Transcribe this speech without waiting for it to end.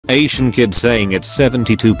Asian kid saying it's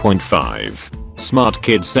 72.5. Smart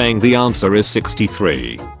kid saying the answer is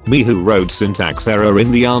 63. Me who wrote syntax error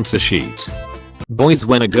in the answer sheet. Boys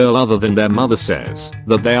when a girl other than their mother says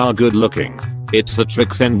that they are good looking. It's a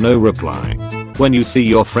trick, send no reply. When you see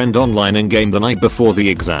your friend online in game the night before the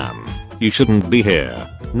exam. You shouldn't be here.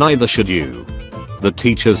 Neither should you. The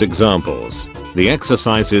teacher's examples. The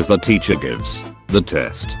exercises the teacher gives. The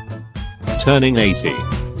test. Turning 80.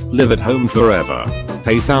 Live at home forever.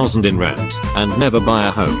 Pay 1,000 in rent and never buy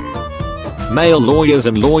a home. Male lawyers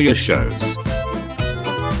and lawyer shows.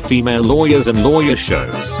 Female lawyers and lawyer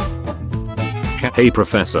shows. Hey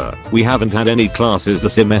professor, we haven't had any classes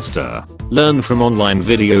this semester. Learn from online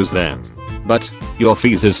videos then. But your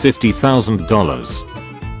fees is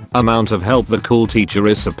 $50,000. Amount of help the cool teacher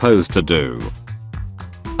is supposed to do.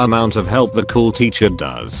 Amount of help the cool teacher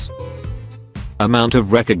does. Amount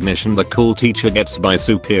of recognition the cool teacher gets by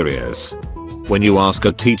superiors. When you ask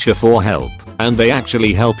a teacher for help and they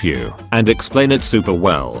actually help you and explain it super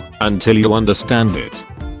well until you understand it.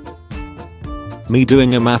 Me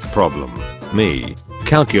doing a math problem. Me.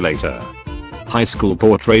 Calculator. High school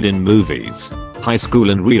portrayed in movies. High school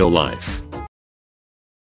in real life.